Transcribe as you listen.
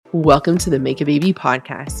Welcome to the Make a Baby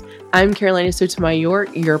podcast. I'm Carolina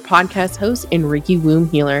Sotomayor, your podcast host and Reiki womb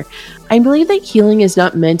healer. I believe that healing is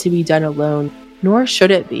not meant to be done alone, nor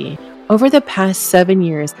should it be. Over the past 7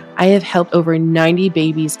 years, I have helped over 90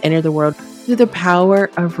 babies enter the world through the power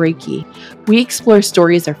of Reiki. We explore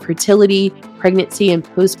stories of fertility, pregnancy, and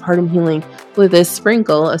postpartum healing with a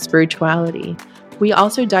sprinkle of spirituality. We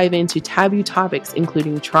also dive into taboo topics,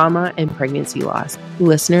 including trauma and pregnancy loss.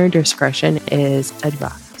 Listener discretion is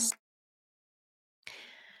advised.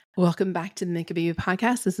 Welcome back to the Make a Baby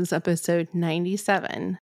podcast. This is episode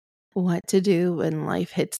 97. What to do when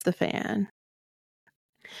life hits the fan.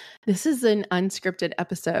 This is an unscripted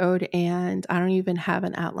episode, and I don't even have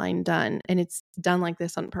an outline done, and it's done like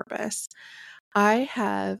this on purpose. I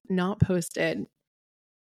have not posted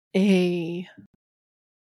a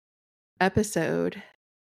episode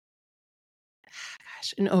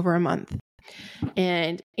in over a month.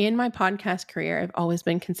 And in my podcast career, I've always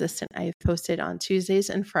been consistent. I've posted on Tuesdays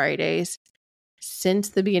and Fridays since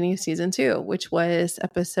the beginning of season 2, which was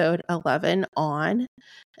episode 11 on,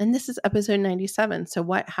 and this is episode 97. So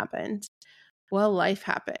what happened? Well, life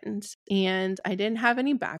happened, and I didn't have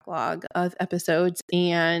any backlog of episodes,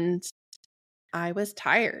 and I was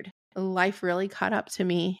tired. Life really caught up to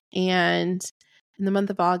me, and in the month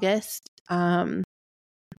of August, our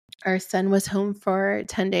son was home for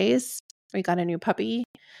 10 days. We got a new puppy.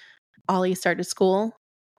 Ollie started school.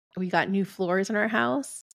 We got new floors in our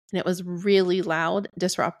house, and it was really loud,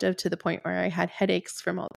 disruptive to the point where I had headaches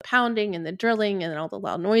from all the pounding and the drilling and all the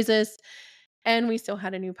loud noises. And we still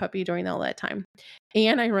had a new puppy during all that time.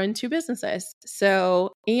 And I run 2 businesses.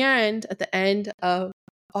 And at the end of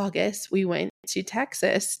August, we went to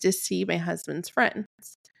Texas to see my husband's friends,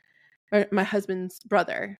 or my husband's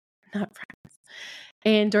brother, not friends.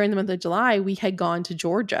 And during the month of July, we had gone to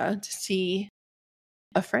Georgia to see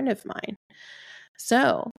a friend of mine.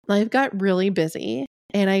 So life got really busy,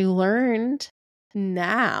 and I learned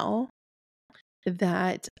now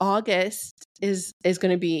that August is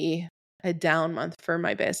going to be a down month for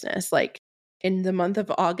my business. Like in the month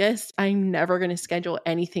of August, I'm never going to schedule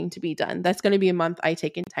anything to be done. That's going to be a month I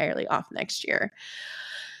take entirely off next year.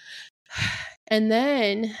 And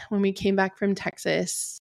then when we came back from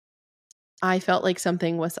Texas, I felt like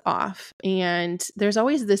something was off. And there's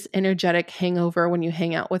always this energetic hangover when you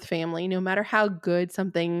hang out with family, no matter how good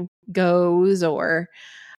something goes or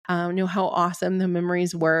know how awesome the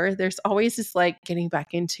memories were. There's always this like getting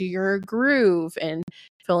back into your groove and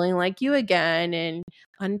feeling like you again and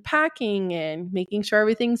unpacking and making sure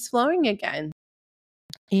everything's flowing again.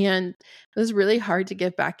 And it was really hard to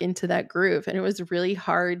get back into that groove. And it was really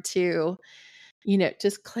hard to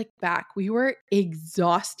just click back. We were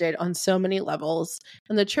exhausted on so many levels,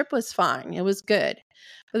 and the trip was fine. It was good.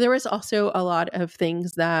 But there was also a lot of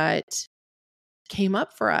things that came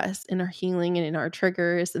up for us in our healing and in our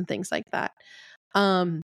triggers and things like that.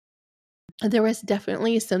 There was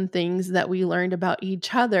definitely some things that we learned about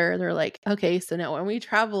each other. They're like, okay, so now when we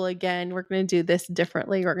travel again, we're going to do this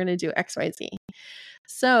differently. We're going to do XYZ.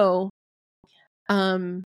 So,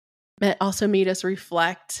 it also made us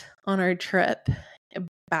reflect on our trip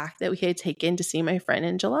back that we had taken to see my friend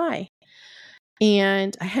in July.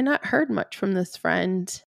 And I had not heard much from this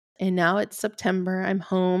friend. And now it's September. I'm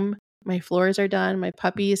home. My floors are done. My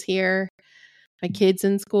puppy is here. My kid's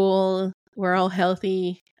in school. We're all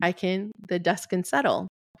healthy. The dust can settle.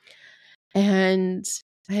 And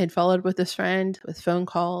I had followed with this friend with phone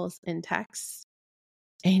calls and texts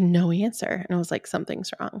and no answer. And I was like, something's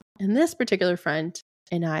wrong. And this particular friend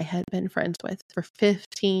and I had been friends with for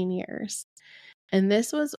 15 years. And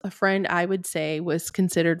this was a friend I would say was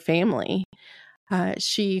considered family.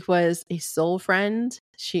 She was a soul friend.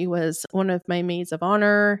 She was one of my maids of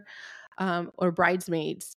honor, or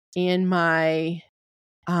bridesmaids in my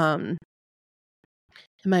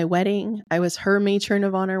wedding. I was her matron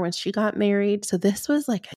of honor when she got married. So this was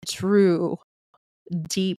like a true,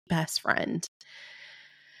 deep best friend.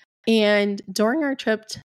 And during our trip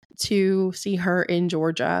to see her in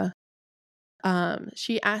Georgia,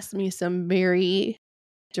 she asked me some very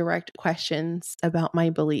direct questions about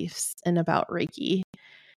my beliefs and about Reiki.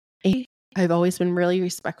 I've always been really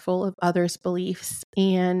respectful of others' beliefs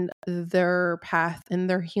and their path and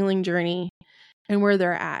their healing journey and where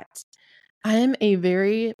they're at. I'm a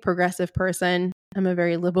very progressive person. I'm a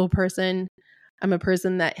very liberal person. I'm a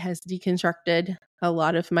person that has deconstructed a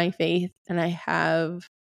lot of my faith, and I have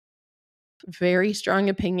very strong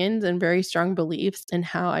opinions and very strong beliefs in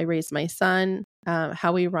how I raise my son,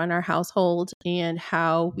 how we run our household, and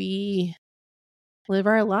how we live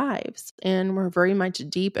our lives. And we're very much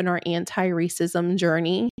deep in our anti-racism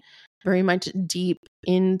journey, very much deep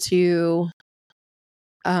into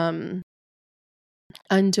um,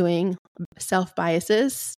 undoing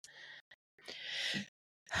self-biases.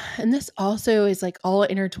 And this also is like all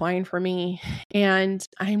intertwined for me. And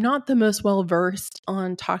I'm not the most well-versed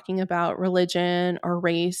on talking about religion or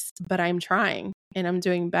race, but I'm trying and I'm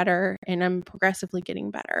doing better and I'm progressively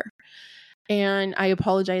getting better. And I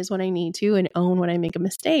apologize when I need to and own when I make a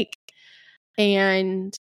mistake.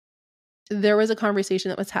 And there was a conversation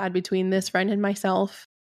that was had between this friend and myself.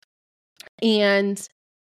 And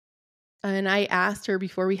I asked her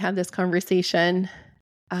before we had this conversation,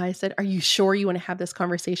 I said, "Are you sure you want to have this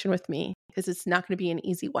conversation with me? Because it's not going to be an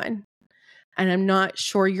easy one. And I'm not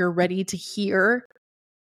sure you're ready to hear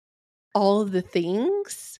all of the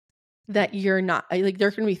things that you're not like. There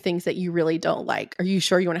are going to be things that you really don't like. Are you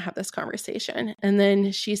sure you want to have this conversation?" And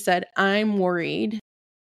then she said, "I'm worried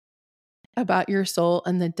about your soul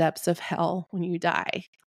and the depths of hell when you die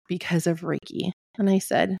because of Reiki." And I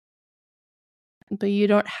said, "But you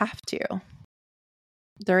don't have to.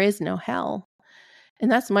 There is no hell."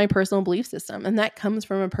 And that's my personal belief system. And that comes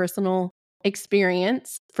from a personal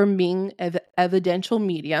experience from being an evidential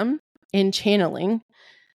medium in channeling.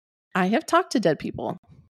 I have talked to dead people.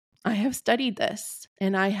 I have studied this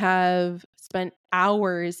and I have spent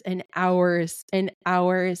hours and hours and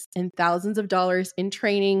hours and thousands of dollars in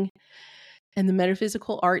training and the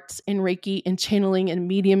metaphysical arts and Reiki and channeling and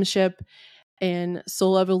mediumship and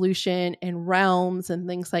soul evolution and realms and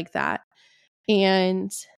things like that.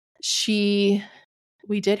 And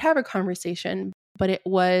we did have a conversation, but it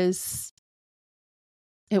was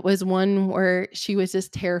one where she was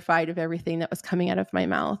just terrified of everything that was coming out of my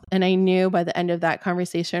mouth. And I knew by the end of that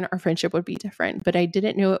conversation, our friendship would be different, but I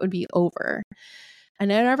didn't know it would be over.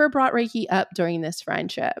 And I never brought Reiki up during this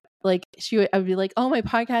friendship. Like I would be like, "Oh, my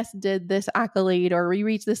podcast did this accolade, or we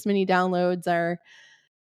reached this many downloads, or,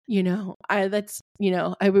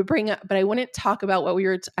 I would bring up, but I wouldn't talk about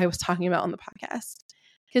what I was talking about on the podcast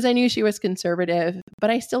because I knew she was conservative, but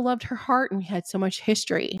I still loved her heart and we had so much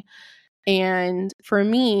history. And for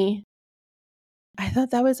me, I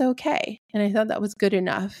thought that was okay. And I thought that was good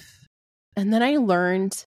enough. And then I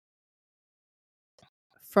learned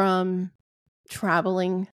from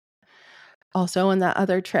traveling also on that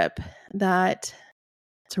other trip that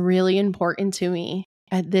it's really important to me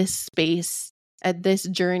at this space, at this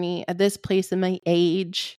journey, at this place in my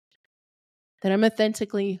age, that I'm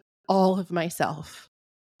authentically all of myself,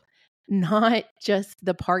 not just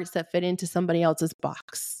the parts that fit into somebody else's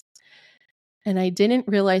box. And I didn't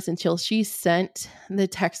realize until she sent the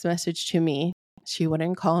text message to me. She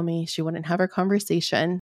wouldn't call me. She wouldn't have our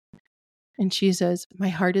conversation. And she says, "My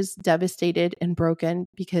heart is devastated and broken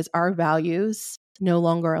because our values no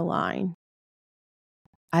longer align.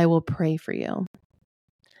 I will pray for you."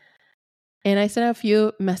 And I sent a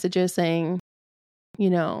few messages saying,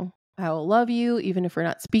 "I will love you, even if we're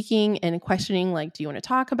not speaking," and questioning, like, "Do you want to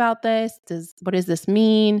talk about this? What does this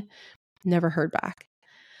mean?" Never heard back.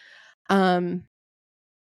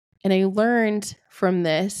 And I learned from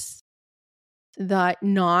this that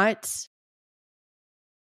not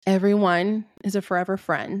everyone is a forever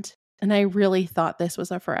friend. And I really thought this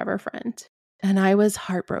was a forever friend. And I was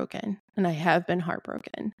heartbroken. And I have been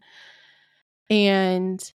heartbroken.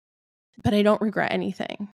 But I don't regret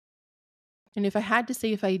anything. And if I had to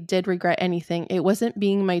say if I did regret anything, it wasn't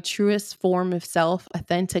being my truest form of self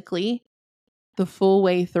authentically the full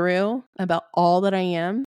way through about all that I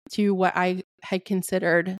am to what I had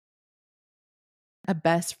considered a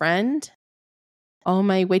best friend. All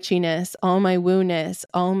my witchiness, all my woo-ness,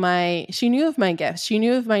 she knew of my gifts. She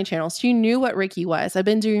knew of my channels. She knew what Reiki was. I've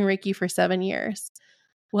been doing Reiki for 7 years.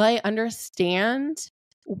 Will I understand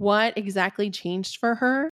what exactly changed for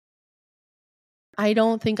her? I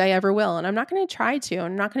don't think I ever will. And I'm not going to try to.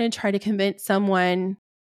 I'm not going to try to convince someone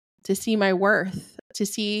to see my worth, to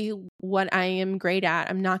see what I am great at.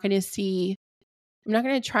 I'm not going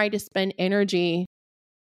to try to spend energy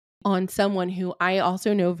on someone who I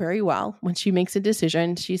also know very well. When she makes a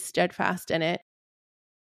decision, she's steadfast in it.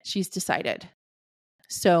 She's decided.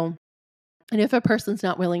 So, and if a person's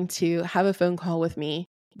not willing to have a phone call with me,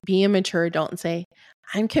 be a mature adult and say,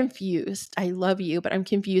 "I'm confused. I love you, but I'm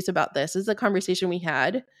confused about this. This is a conversation we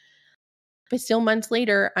had. But still months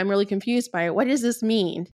later, I'm really confused by it. What does this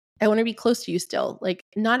mean? I want to be close to you still." Like,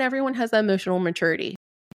 not everyone has that emotional maturity,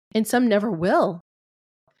 and some never will.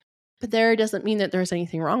 But there doesn't mean that there's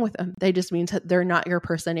anything wrong with them. They just means that they're not your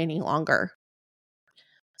person any longer.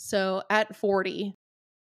 So at 40,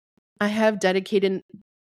 I have dedicated,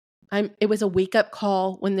 it was a wake-up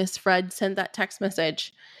call when this Fred sent that text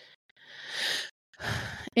message.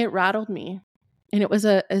 It rattled me. And it was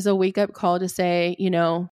a wake-up call to say,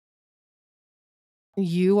 you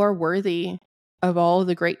are worthy of all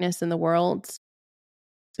the greatness in the world,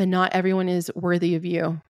 but not everyone is worthy of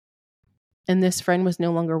you. And this friend was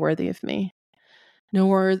no longer worthy of me.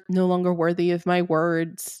 No longer worthy of my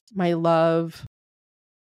words, my love,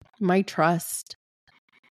 my trust.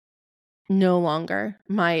 No longer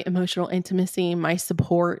my emotional intimacy, my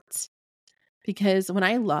support. Because when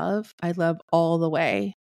I love all the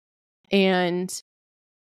way. And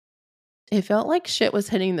it felt like shit was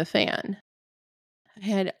hitting the fan. I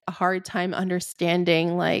had a hard time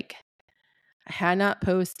understanding, like, I had not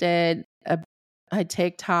posted a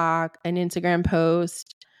TikTok, an Instagram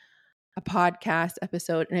post, a podcast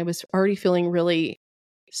episode, and I was already feeling really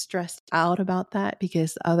stressed out about that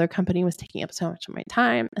because the other company was taking up so much of my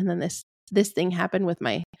time. And then this thing happened with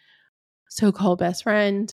my so-called best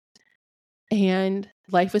friend, and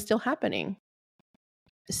life was still happening.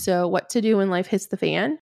 So what to do when life hits the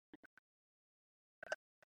fan?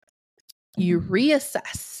 You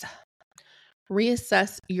reassess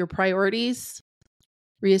your priorities,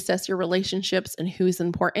 reassess your relationships and who's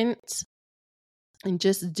important, and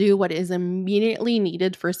just do what is immediately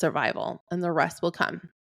needed for survival, and the rest will come.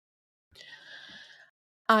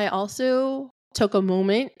 I also took a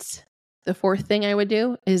moment. The fourth thing I would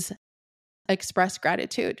do is express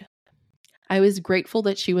gratitude. I was grateful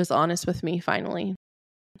that she was honest with me finally.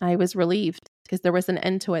 I was relieved because there was an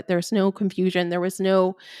end to it. There's no confusion. There was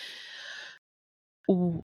no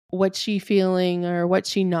what's she feeling or what's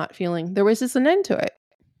she not feeling. There was just an end to it.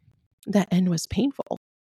 That end was painful,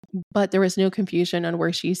 but there was no confusion on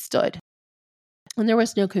where she stood. And there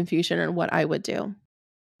was no confusion on what I would do.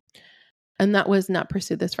 And that was not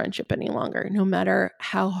pursue this friendship any longer, no matter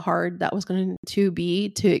how hard that was going to be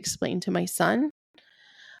to explain to my son,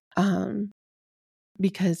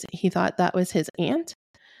 because he thought that was his aunt.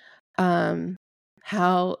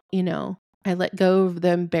 How, I let go of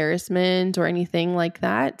the embarrassment or anything like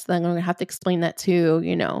that. So I'm going to have to explain that to,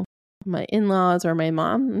 my in-laws or my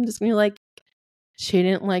mom. I'm just going to be like, she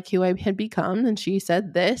didn't like who I had become. And she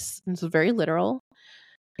said this, and it's very literal.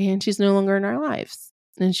 And she's no longer in our lives.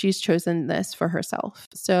 And she's chosen this for herself.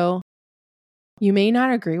 So you may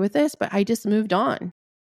not agree with this, but I just moved on.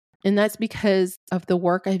 And that's because of the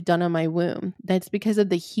work I've done on my womb. That's because of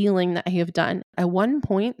the healing that I have done. At one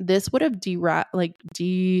point, this would have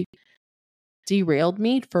derailed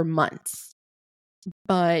me for months.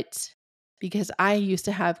 But because I used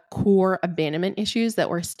to have core abandonment issues that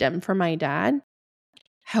were stemmed from my dad.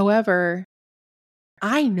 However,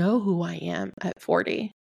 I know who I am at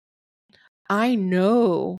 40. I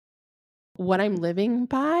know what I'm living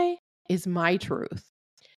by is my truth.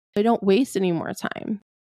 I don't waste any more time.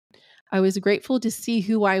 I was grateful to see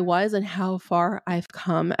who I was and how far I've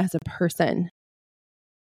come as a person,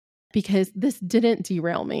 because this didn't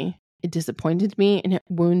derail me. It disappointed me and it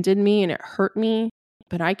wounded me and it hurt me,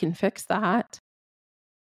 but I can fix that.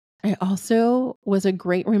 I also was a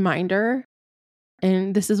great reminder,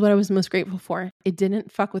 and this is what I was most grateful for. It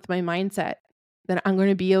didn't fuck with my mindset that I'm going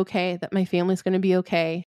to be okay, that my family's going to be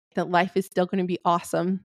okay, that life is still going to be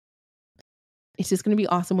awesome. It's just going to be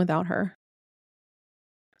awesome without her.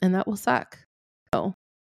 And that will suck. So,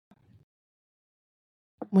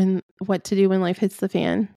 what to do when life hits the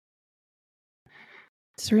fan?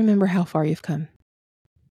 Just remember how far you've come.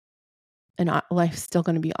 And life's still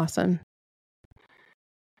going to be awesome.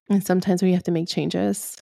 And sometimes we have to make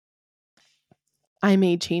changes. I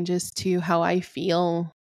made changes to how I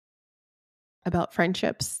feel about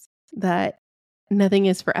friendships, that nothing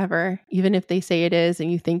is forever. Even if they say it is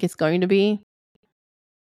and you think it's going to be,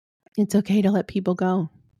 it's okay to let people go.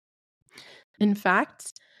 In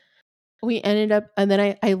fact, we ended up, and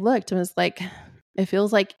then I looked and was like, it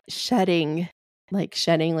feels like shedding, like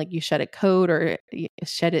you shed a coat or you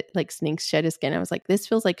shed it like snakes shed a skin. I was like, this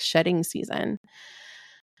feels like shedding season.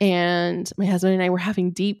 And my husband and I were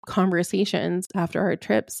having deep conversations after our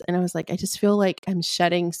trips. And I was like, I just feel like I'm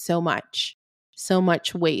shedding so much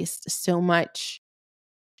waste, so much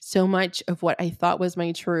of what I thought was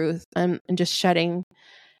my truth. I'm just shedding.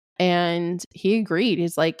 And he agreed.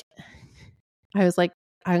 He's like, I was like,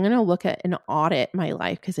 I'm going to look at and audit my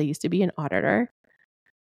life, because I used to be an auditor.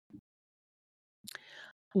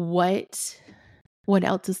 What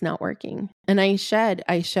else is not working? And I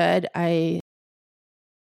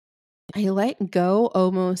let go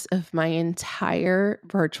almost of my entire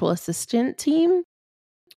virtual assistant team.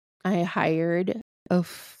 I hired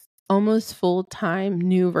almost full-time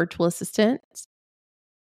new virtual assistant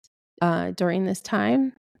during this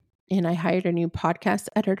time. And I hired a new podcast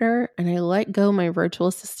editor, and I let go my virtual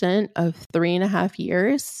assistant of 3.5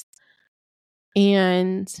 years.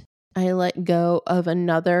 And I let go of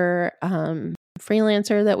another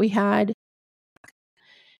freelancer that we had.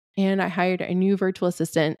 And I hired a new virtual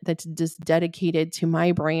assistant that's just dedicated to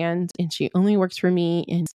my brand, and she only works for me,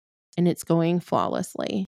 and it's going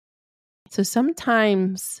flawlessly. So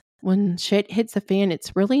sometimes when shit hits the fan,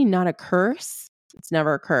 it's really not a curse. It's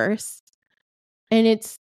never a curse. And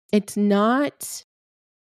it's not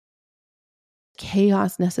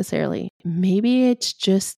chaos necessarily. Maybe it's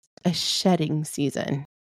just a shedding season.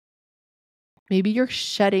 Maybe you're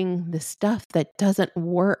shedding the stuff that doesn't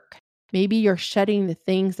work. Maybe you're shedding the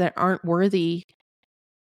things that aren't worthy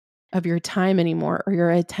of your time anymore, or your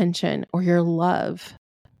attention, or your love.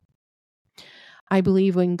 I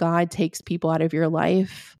believe when God takes people out of your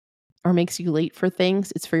life or makes you late for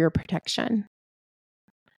things, it's for your protection.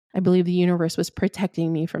 I believe the universe was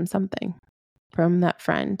protecting me from something, from that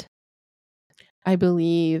friend. I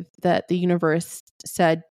believe that the universe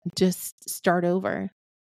said, just start over.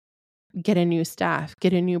 Get a new staff,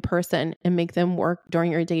 get a new person, and make them work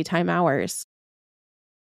during your daytime hours.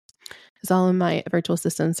 Because all of my virtual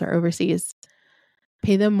assistants are overseas.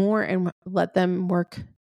 Pay them more and let them work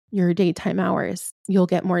your daytime hours. You'll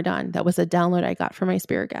get more done. That was a download I got from my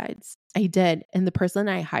spirit guides. I did. And the person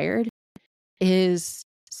I hired is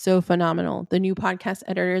so phenomenal. The new podcast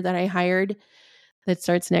editor that I hired that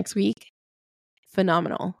starts next week,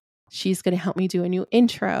 phenomenal. She's going to help me do a new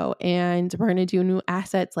intro, and we're going to do new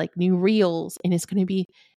assets like new reels, and it's going to be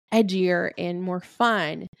edgier and more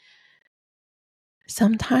fun.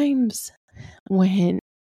 Sometimes when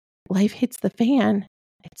life hits the fan,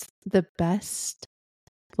 it's the best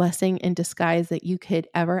blessing in disguise that you could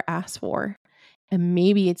ever ask for. And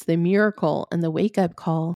maybe it's the miracle and the wake-up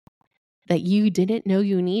call that you didn't know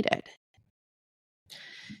you needed.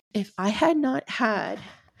 If I had not had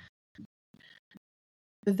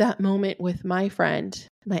that moment with my friend,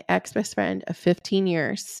 my ex-best friend of 15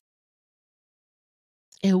 years,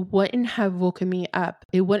 it wouldn't have woken me up.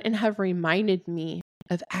 It wouldn't have reminded me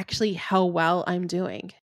of actually how well I'm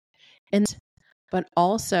doing. But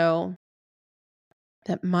also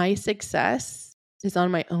that my success is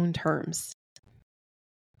on my own terms,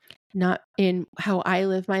 not in how I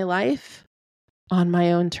live my life, on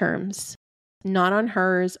my own terms, not on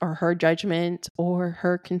hers or her judgment or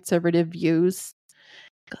her conservative views,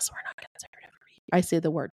 because we're not conservative. I say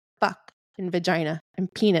the word fuck and vagina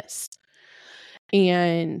and penis.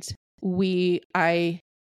 And I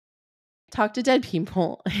talk to dead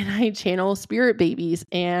people, and I channel spirit babies,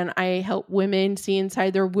 and I help women see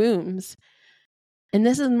inside their wombs. And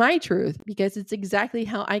this is my truth, because it's exactly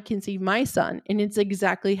how I conceived my son. And it's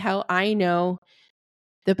exactly how I know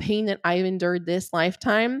the pain that I've endured this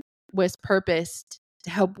lifetime was purposed to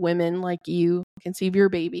help women like you conceive your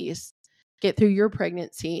babies, get through your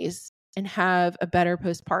pregnancies, and have a better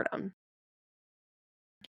postpartum.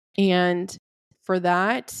 And for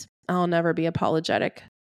that, I'll never be apologetic.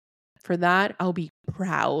 For that, I'll be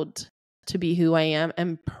proud to be who I am,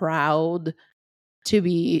 and proud to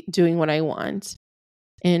be doing what I want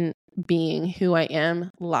and being who I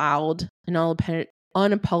am, loud and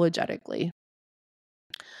unapologetically.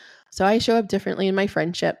 So I show up differently in my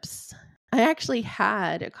friendships. I actually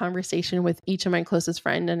had a conversation with each of my closest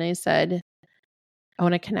friends, and I said, I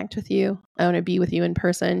want to connect with you. I want to be with you in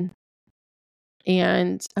person.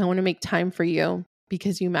 And I want to make time for you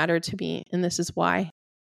because you matter to me. And this is why.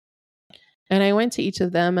 And I went to each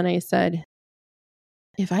of them and I said,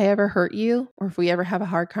 if I ever hurt you, or if we ever have a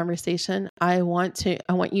hard conversation, I want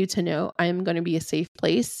you to know I'm going to be a safe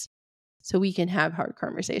place so we can have hard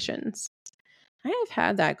conversations. I have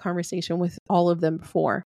had that conversation with all of them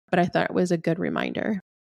before, but I thought it was a good reminder.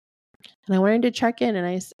 And I wanted to check in,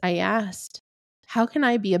 and I asked, how can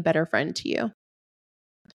I be a better friend to you?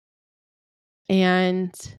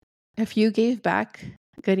 And a few gave back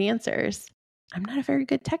good answers. I'm not a very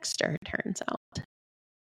good texter, it turns out.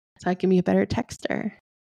 So I can be a better texter.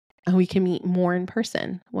 And we can meet more in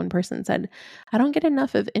person. One person said, I don't get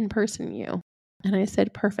enough of in-person you. And I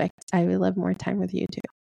said, perfect. I would love more time with you too.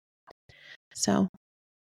 So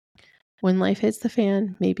when life hits the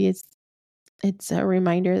fan, maybe it's a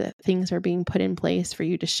reminder that things are being put in place for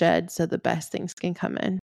you to shed so the best things can come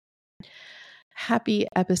in. Happy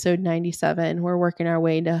episode 97. We're working our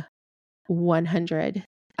way to 100.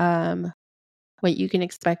 What you can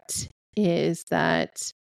expect is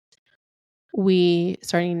that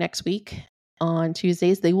starting next week on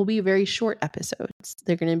Tuesdays, they will be very short episodes.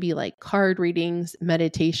 They're going to be like card readings,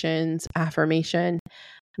 meditations, affirmation,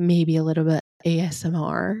 maybe a little bit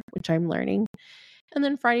ASMR, which I'm learning. And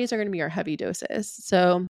then Fridays are going to be our heavy doses.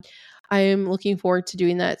 So I'm looking forward to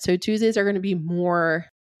doing that. So Tuesdays are going to be more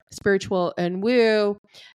spiritual and woo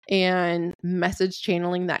and message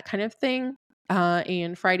channeling, that kind of thing.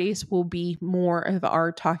 And Fridays will be more of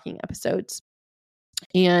our talking episodes.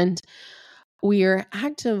 And we are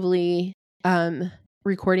actively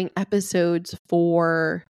recording episodes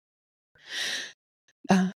for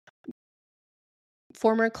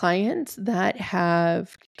former clients that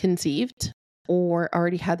have conceived or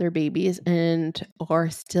already had their babies and are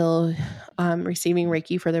still receiving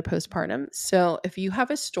Reiki for their postpartum. So if you have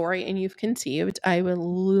a story and you've conceived, I would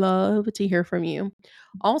love to hear from you.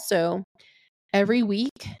 Also, every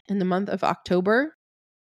week in the month of October,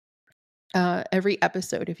 every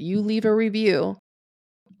episode, if you leave a review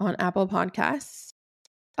on Apple Podcasts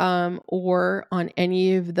or on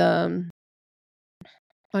any of the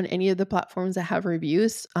platforms that have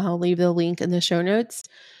reviews, I'll leave the link in the show notes.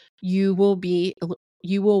 You will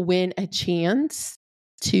win a chance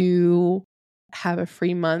to have a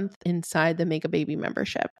free month inside the Make a Baby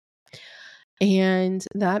membership. And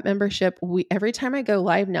that membership, every time I go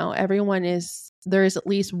live now, there's at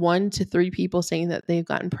least 1 to 3 people saying that they've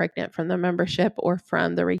gotten pregnant from the membership or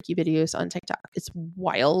from the Reiki videos on TikTok. It's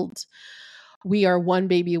wild. We are 1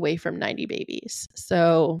 baby away from 90 babies.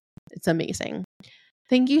 So it's amazing.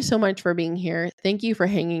 Thank you so much for being here. Thank you for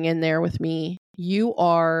hanging in there with me. You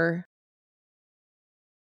are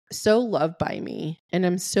so loved by me, and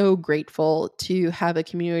I'm so grateful to have a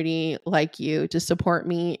community like you to support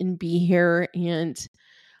me and be here, and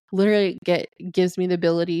literally gives me the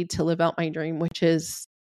ability to live out my dream, which is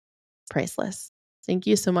priceless. Thank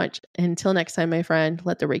you so much. Until next time, my friend,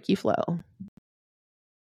 let the Reiki flow.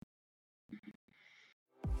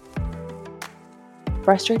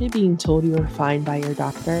 Frustrated being told you are fine by your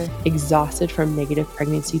doctor, exhausted from negative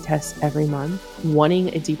pregnancy tests every month, wanting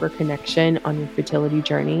a deeper connection on your fertility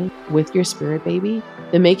journey with your spirit baby?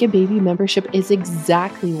 The Make a Baby membership is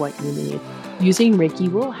exactly what you need. Using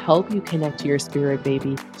Reiki will help you connect to your spirit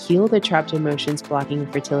baby, heal the trapped emotions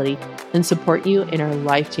blocking fertility, and support you in our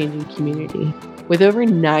life-changing community. With over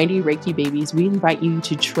 90 Reiki babies, we invite you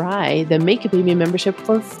to try the Make a Baby membership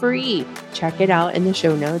for free. Check it out in the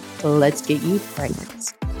show notes. Let's get you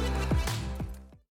pregnant.